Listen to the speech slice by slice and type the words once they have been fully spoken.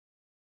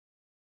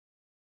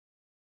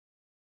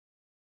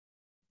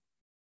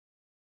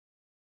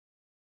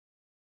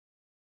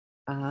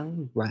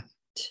All right.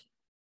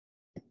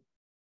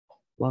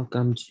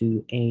 Welcome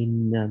to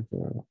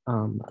another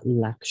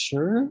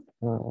lecture.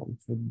 For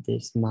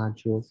this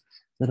module,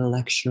 little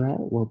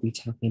lecturette, we'll be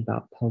talking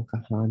about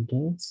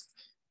Pocahontas.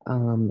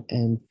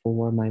 And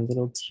for my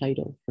little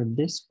title for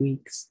this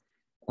week's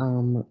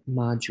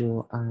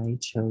module, I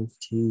chose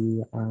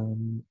to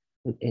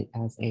put it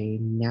as a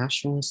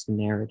nationalist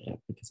narrative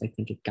because I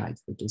think it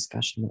guides the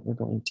discussion that we're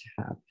going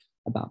to have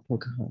about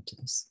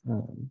Pocahontas.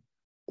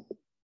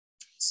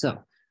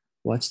 So,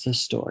 what's the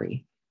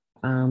story?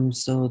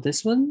 So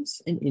this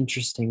one's an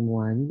interesting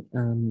one.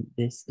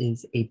 This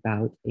is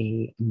about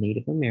a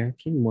Native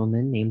American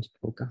woman named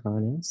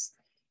Pocahontas.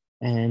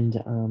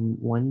 And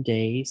one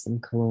day, some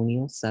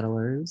colonial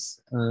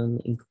settlers,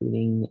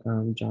 including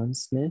John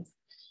Smith,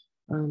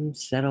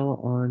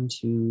 settle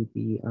onto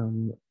the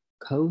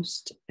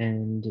coast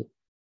and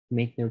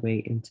make their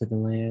way into the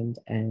land.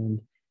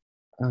 And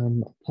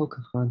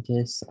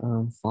Pocahontas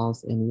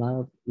falls in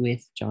love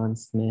with John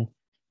Smith,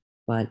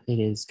 but it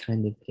is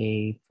kind of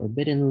a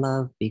forbidden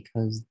love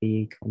because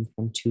they come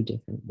from two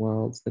different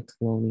worlds, the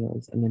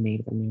colonials and the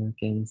Native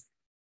Americans.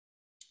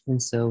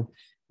 And so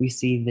we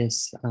see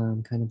this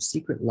kind of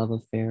secret love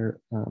affair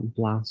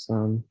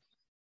blossom.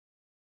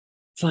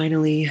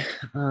 Finally,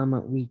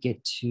 we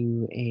get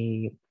to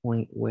a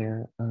point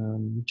where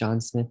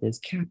John Smith is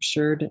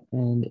captured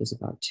and is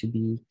about to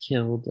be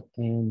killed,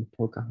 and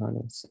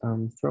Pocahontas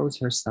throws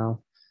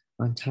herself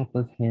on top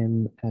of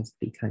him as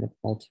the kind of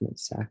ultimate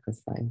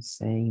sacrifice,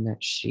 saying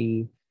that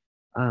she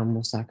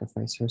will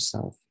sacrifice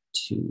herself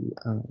to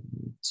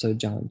so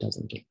John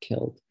doesn't get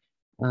killed.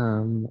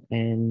 And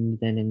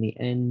then in the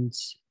end,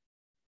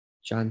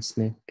 John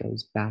Smith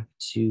goes back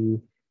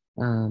to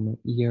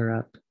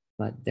Europe,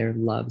 but their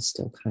love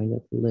still kind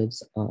of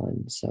lives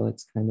on. So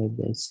it's kind of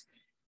this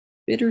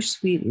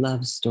bittersweet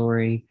love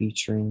story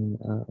featuring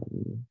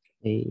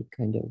a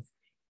kind of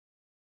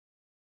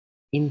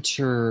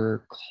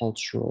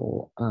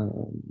intercultural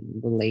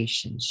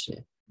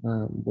relationship,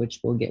 which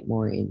we'll get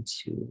more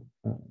into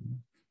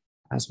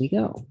as we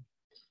go.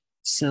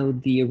 So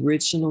the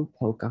original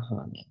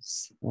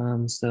Pocahontas.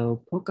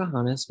 So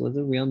Pocahontas was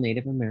a real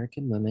Native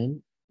American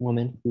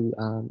woman who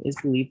is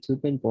believed to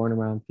have been born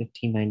around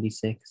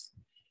 1596.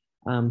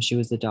 She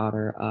was the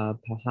daughter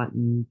of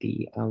Powhatan,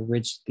 the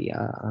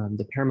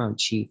paramount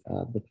chief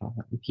of the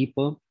Powhatan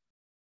people.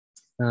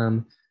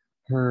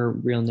 Her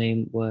real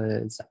name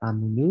was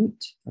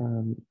Amunut.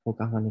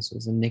 Pocahontas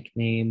was a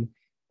nickname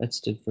that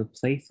stood for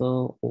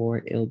playful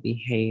or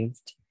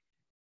ill-behaved.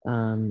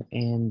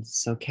 And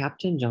so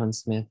Captain John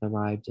Smith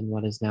arrived in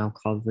what is now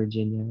called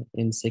Virginia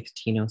in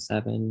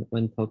 1607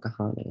 when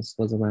Pocahontas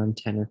was around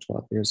 10 or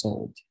 12 years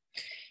old.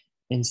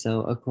 And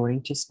so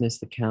according to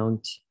Smith's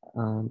account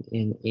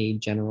in a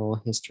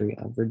general history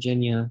of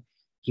Virginia,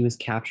 he was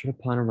captured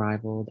upon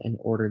arrival and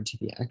ordered to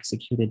be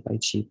executed by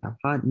Chief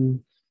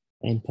Powhatan.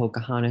 And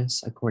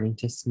Pocahontas, according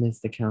to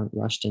Smith's account,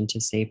 rushed in to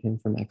save him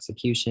from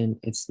execution.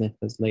 And Smith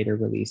was later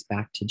released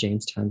back to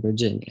Jamestown,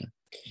 Virginia.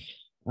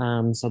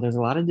 So there's a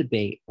lot of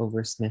debate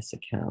over Smith's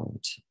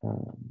account.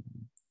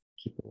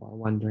 People are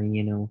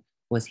wondering,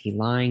 was he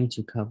lying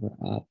to cover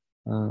up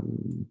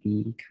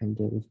the kind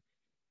of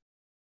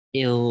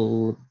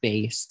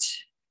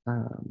ill-based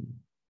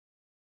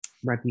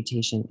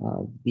reputation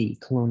of the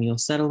colonial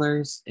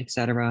settlers,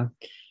 etc.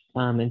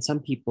 And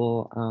some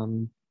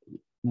people,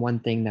 one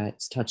thing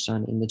that's touched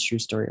on in the true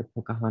story of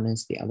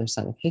Pocahontas, The Other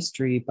Side of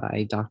History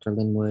by Dr.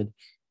 Linwood,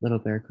 Little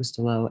Bear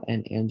Costello,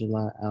 and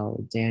Angela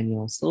L.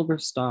 Daniel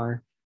Silverstar,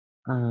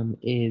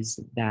 is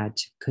that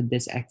could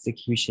this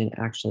execution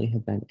actually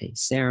have been a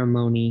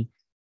ceremony,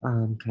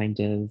 kind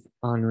of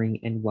honoring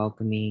and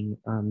welcoming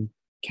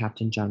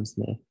Captain John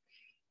Smith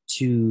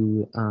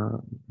to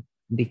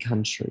the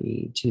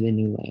country, to the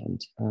new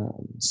land.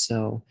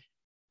 So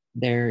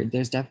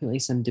there's definitely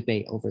some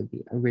debate over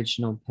the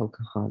original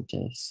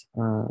Pocahontas.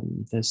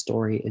 The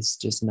story is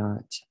just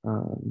not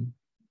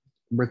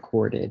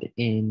recorded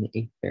in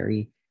a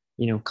very,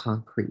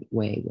 concrete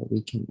way where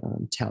we can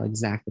tell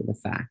exactly the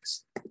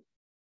facts.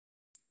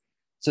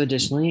 So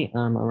additionally,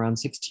 around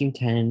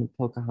 1610,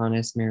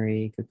 Pocahontas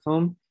married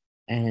Cacombe,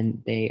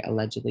 and they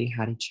allegedly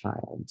had a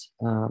child.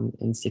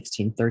 In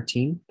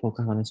 1613,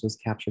 Pocahontas was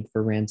captured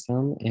for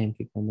ransom and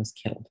Cacombe was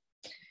killed.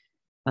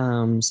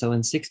 So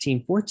in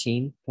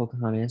 1614,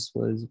 Pocahontas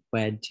was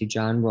wed to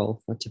John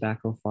Rolfe, a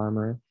tobacco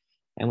farmer,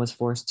 and was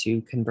forced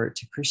to convert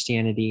to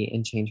Christianity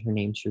and change her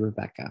name to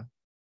Rebecca.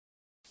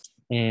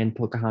 And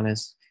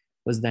Pocahontas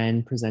was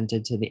then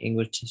presented to the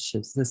English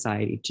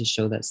society to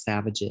show that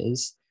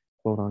savages,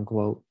 quote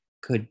unquote,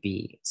 could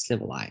be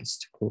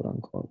civilized, quote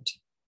unquote.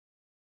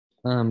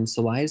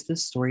 So why has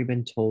this story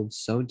been told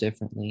so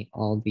differently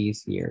all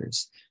these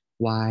years?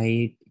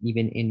 Why,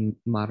 even in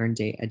modern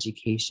day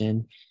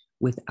education,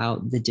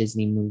 without the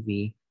Disney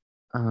movie,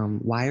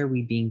 why are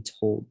we being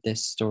told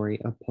this story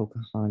of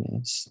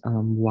Pocahontas?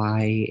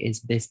 Why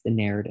is this the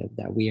narrative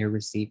that we are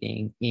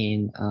receiving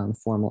in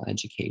formal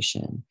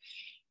education?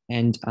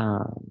 And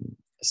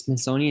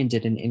Smithsonian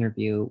did an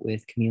interview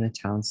with Camilla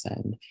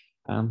Townsend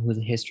who was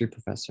a history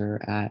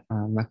professor at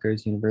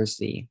Rutgers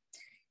University.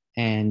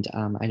 And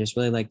I just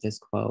really like this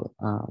quote.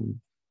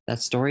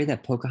 That story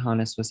that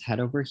Pocahontas was head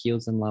over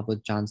heels in love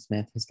with John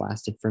Smith has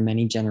lasted for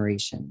many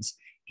generations.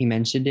 He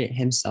mentioned it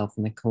himself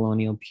in the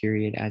colonial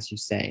period, as you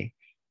say.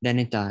 Then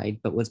it died,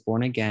 but was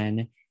born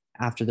again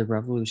after the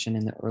revolution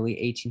in the early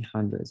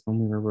 1800s when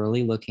we were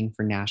really looking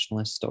for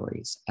nationalist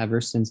stories. Ever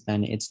since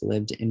then, it's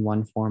lived in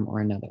one form or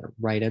another,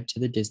 right up to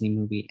the Disney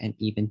movie and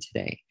even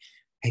today.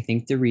 I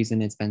think the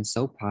reason it's been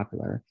so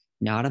popular,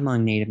 not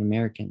among Native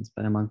Americans,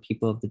 but among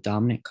people of the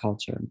dominant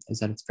culture, is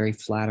that it's very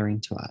flattering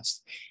to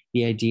us.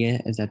 The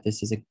idea is that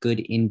this is a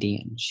good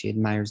Indian. She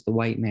admires the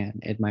white man,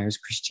 admires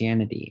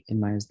Christianity,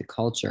 admires the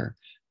culture,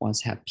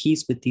 wants to have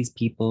peace with these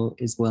people,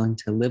 is willing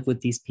to live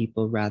with these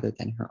people rather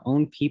than her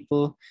own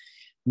people,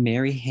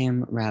 marry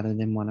him rather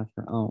than one of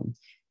her own.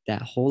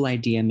 That whole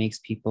idea makes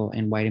people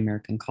in white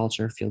American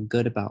culture feel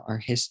good about our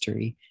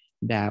history,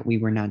 that we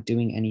were not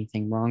doing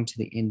anything wrong to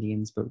the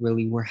Indians, but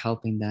really were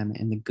helping them,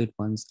 and the good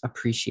ones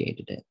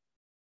appreciated it.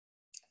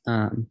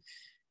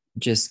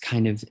 Just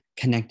kind of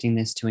connecting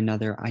this to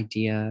another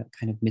idea,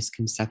 kind of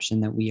misconception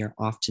that we are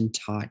often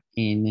taught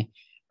in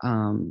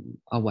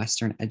a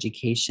Western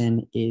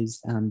education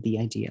is the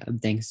idea of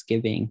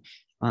Thanksgiving.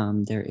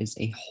 There is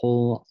a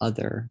whole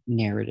other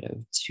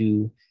narrative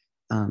to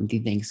the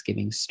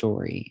Thanksgiving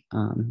story.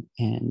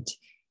 And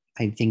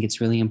I think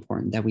it's really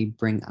important that we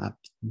bring up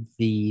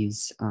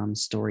these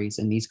stories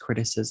and these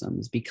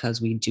criticisms,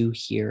 because we do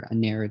hear a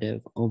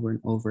narrative over and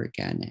over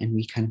again. And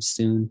we kind of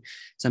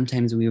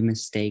sometimes we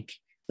mistake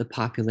the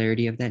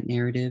popularity of that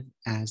narrative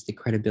as the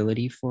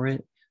credibility for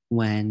it,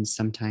 when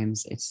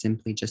sometimes it's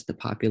simply just the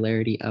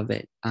popularity of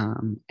it.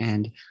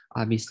 And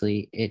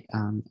obviously it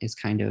is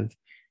kind of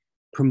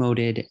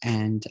promoted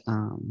and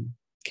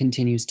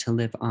continues to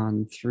live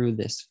on through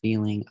this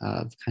feeling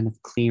of kind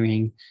of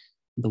clearing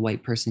the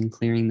white person,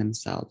 clearing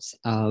themselves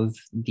of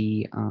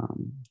the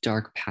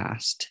dark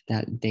past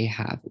that they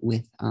have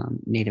with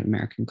Native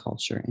American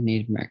culture and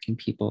Native American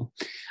people.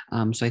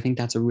 So I think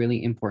that's a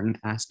really important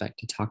aspect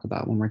to talk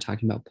about when we're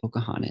talking about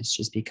Pocahontas,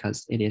 just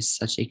because it is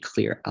such a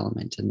clear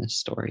element in this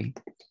story.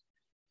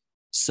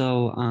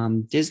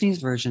 So Disney's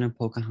version of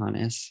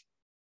Pocahontas.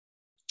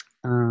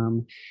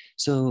 It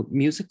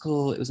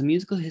was a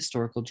musical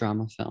historical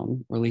drama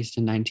film released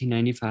in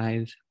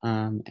 1995.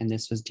 And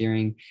this was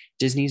during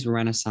Disney's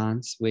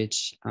Renaissance,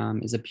 which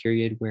is a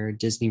period where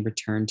Disney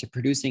returned to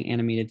producing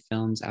animated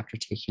films after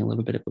taking a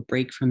little bit of a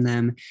break from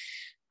them.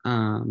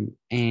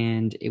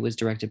 And it was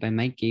directed by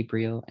Mike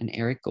Gabriel and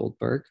Eric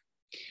Goldberg.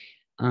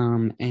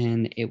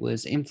 And it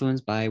was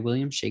influenced by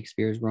William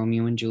Shakespeare's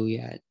Romeo and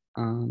Juliet,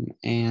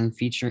 and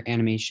feature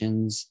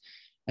animations,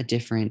 a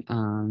different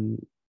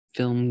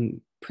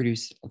film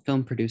producing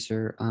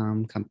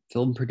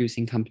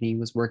company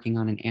was working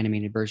on an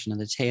animated version of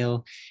the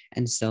tale.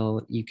 And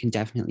so you can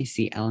definitely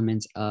see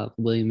elements of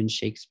William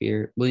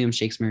Shakespeare's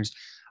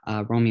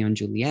Romeo and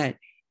Juliet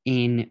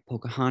in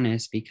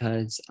Pocahontas,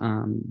 because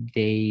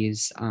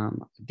these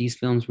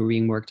films were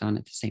being worked on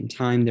at the same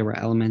time. There were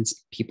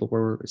elements,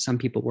 some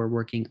people were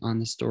working on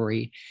the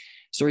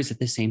stories at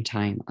the same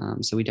time.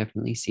 So we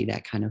definitely see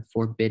that kind of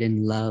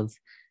forbidden love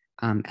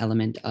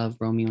element of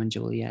Romeo and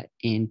Juliet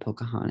in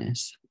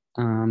Pocahontas.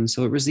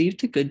 So it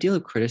received a good deal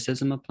of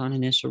criticism upon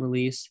initial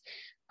release,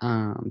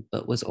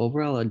 but was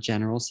overall a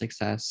general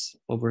success,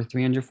 over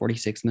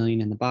 346 million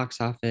in the box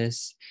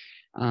office.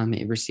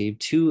 It received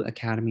 2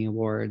 Academy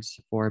Awards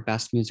for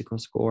Best Musical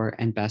Score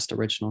and Best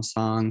Original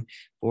Song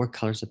for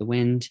Colors of the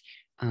Wind.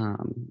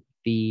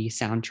 The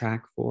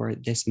soundtrack for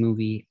this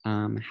movie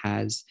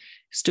has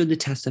stood the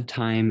test of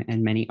time,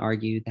 and many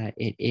argue that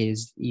it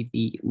is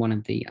one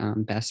of the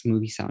best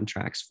movie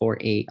soundtracks for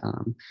a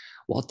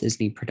Walt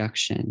Disney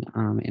production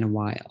in a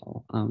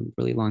while,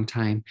 really long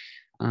time.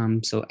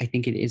 So I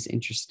think it is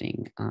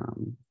interesting,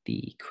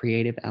 the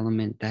creative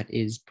element that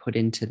is put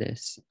into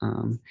this,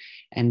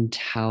 and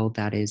how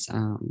that is,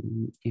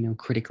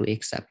 critically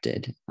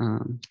accepted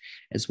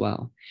as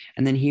well.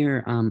 And then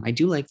here, I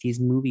do like these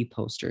movie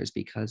posters,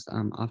 because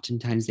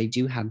oftentimes they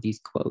do have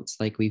these quotes,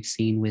 like we've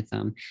seen with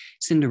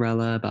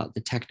Cinderella about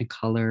the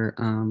Technicolor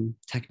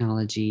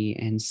technology,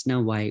 and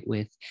Snow White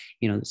with,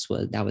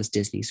 that was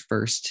Disney's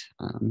first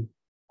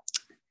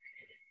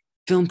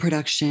film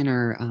production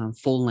or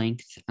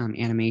full-length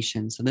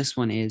animation. So this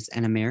one is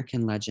An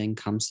American Legend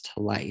Comes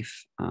to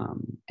Life.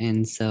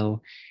 And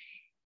so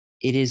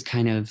it is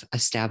kind of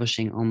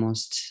establishing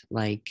almost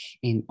like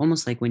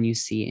when you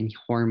see in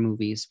horror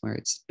movies where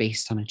it's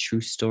based on a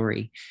true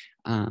story,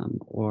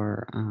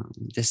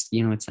 this,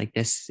 it's like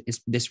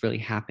this really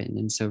happened.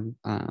 And so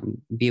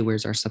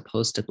viewers are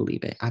supposed to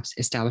believe it,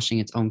 establishing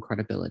its own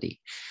credibility,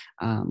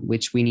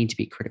 which we need to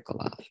be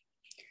critical of.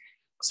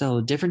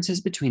 So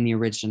differences between the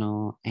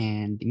original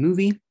and the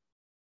movie.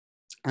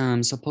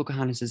 So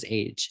Pocahontas's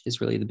age is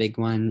really the big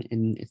one,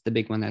 and it's the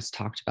big one that's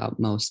talked about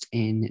most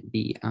in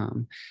the,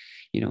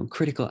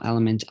 critical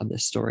element of the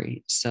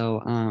story.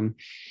 So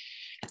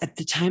At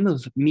the time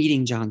of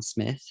meeting John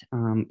Smith,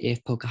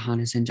 if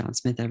Pocahontas and John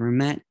Smith ever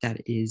met,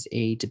 that is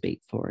a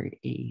debate for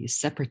a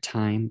separate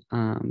time.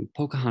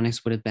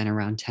 Pocahontas would have been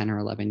around 10 or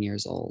 11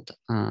 years old.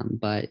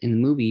 But in the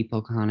movie,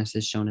 Pocahontas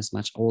is shown as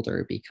much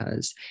older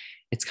because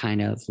it's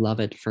kind of love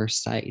at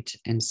first sight.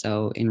 And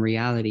so in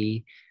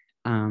reality,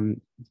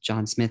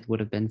 John Smith would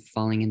have been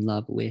falling in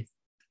love with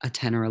a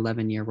 10 or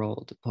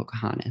 11-year-old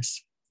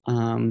Pocahontas.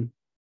 In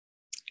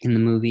the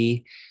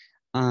movie,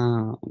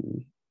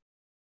 um,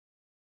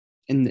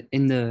 in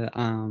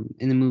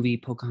the movie,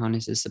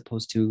 Pocahontas is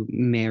supposed to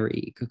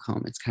marry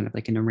Cacomb. It's kind of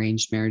like an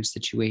arranged marriage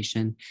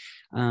situation,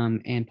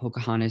 and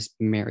Pocahontas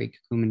married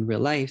Cacomb in real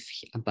life,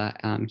 but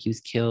he was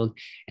killed,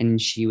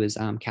 and she was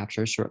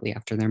captured shortly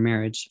after their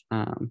marriage.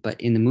 But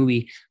in the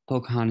movie,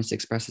 Pocahontas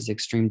expresses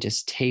extreme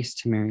distaste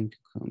to marrying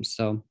Cacomb.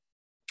 So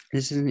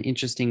this is an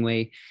interesting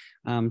way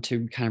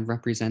to kind of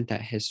represent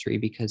that history,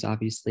 because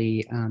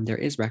obviously there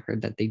is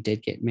record that they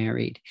did get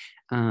married,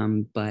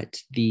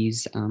 but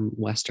these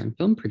Western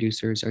film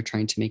producers are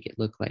trying to make it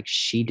look like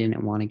she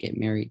didn't want to get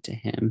married to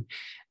him.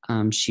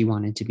 She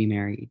wanted to be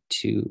married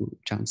to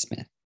John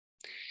Smith.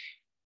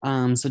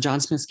 So John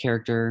Smith's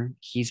character,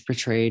 he's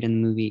portrayed in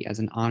the movie as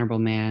an honorable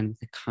man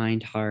with a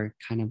kind heart,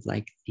 kind of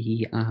like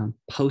the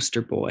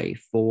poster boy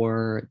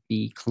for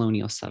the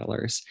colonial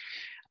settlers.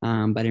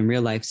 But in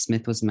real life,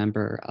 Smith was a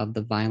member of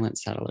the violent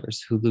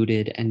settlers who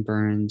looted and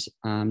burned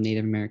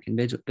Native American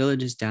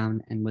villages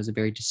down, and was a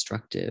very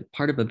destructive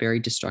part of a very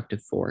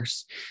destructive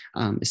force,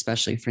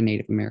 especially for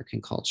Native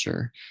American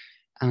culture.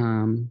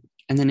 And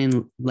then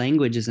in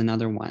language is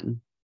another one.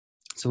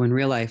 So in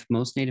real life,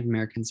 most Native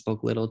Americans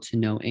spoke little to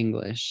no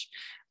English.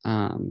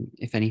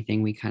 If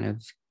anything, we kind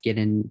of get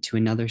into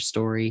another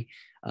story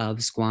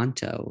of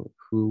Squanto,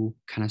 who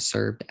kind of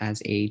served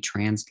as a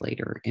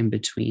translator in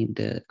between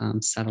the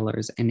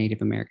settlers and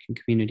Native American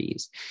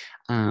communities.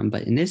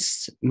 But in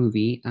this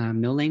movie,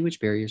 no language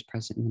barriers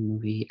present in the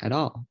movie at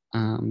all.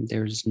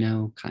 There's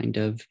no kind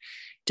of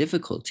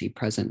difficulty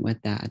present with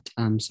that.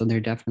 So there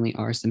definitely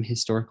are some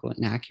historical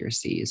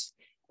inaccuracies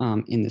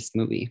in this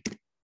movie.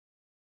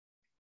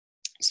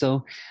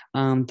 So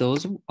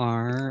those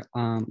are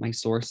my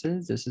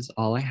sources. This is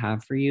all I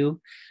have for you.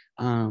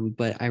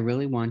 But I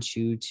really want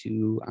you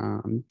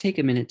to take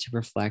a minute to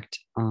reflect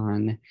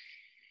on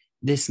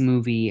this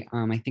movie.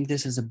 I think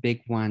this is a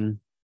big one,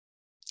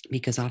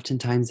 because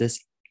oftentimes this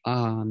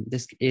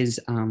is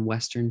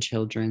Western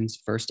children's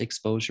first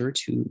exposure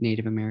to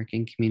Native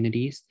American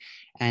communities.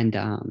 And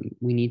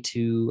we need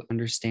to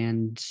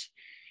understand,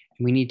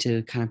 we need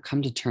to kind of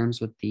come to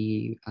terms with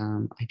the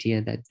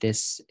idea that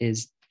this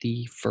is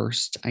the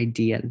first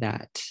idea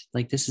that,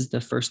 like, this is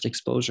the first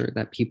exposure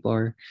that people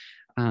are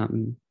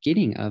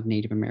getting of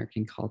Native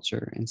American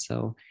culture. And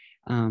so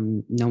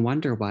no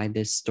wonder why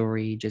this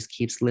story just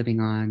keeps living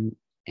on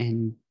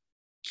and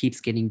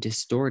keeps getting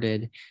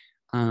distorted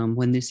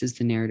when this is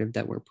the narrative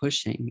that we're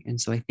pushing.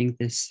 And so I think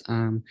this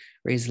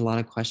raises a lot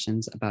of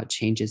questions about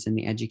changes in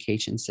the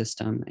education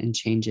system and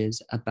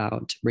changes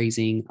about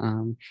raising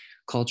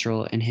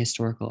cultural and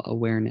historical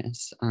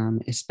awareness,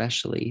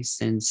 especially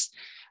since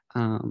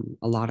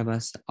a lot of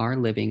us are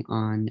living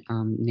on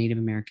Native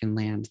American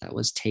land that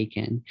was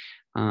taken.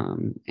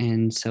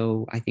 And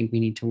so I think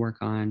we need to work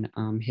on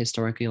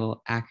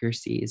historical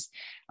accuracies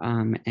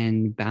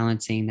and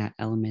balancing that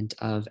element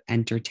of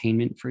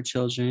entertainment for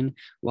children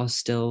while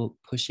still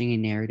pushing a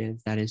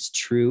narrative that is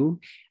true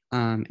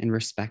and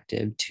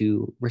respective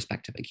to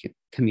respective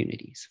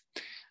communities.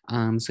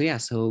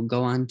 So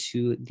go on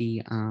to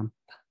the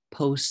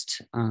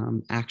post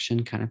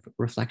action kind of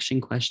reflection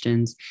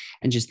questions,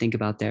 and just think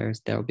about theirs.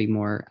 There will be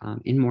more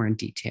in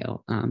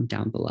detail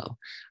down below.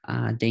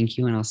 Thank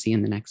you, and I'll see you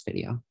in the next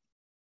video.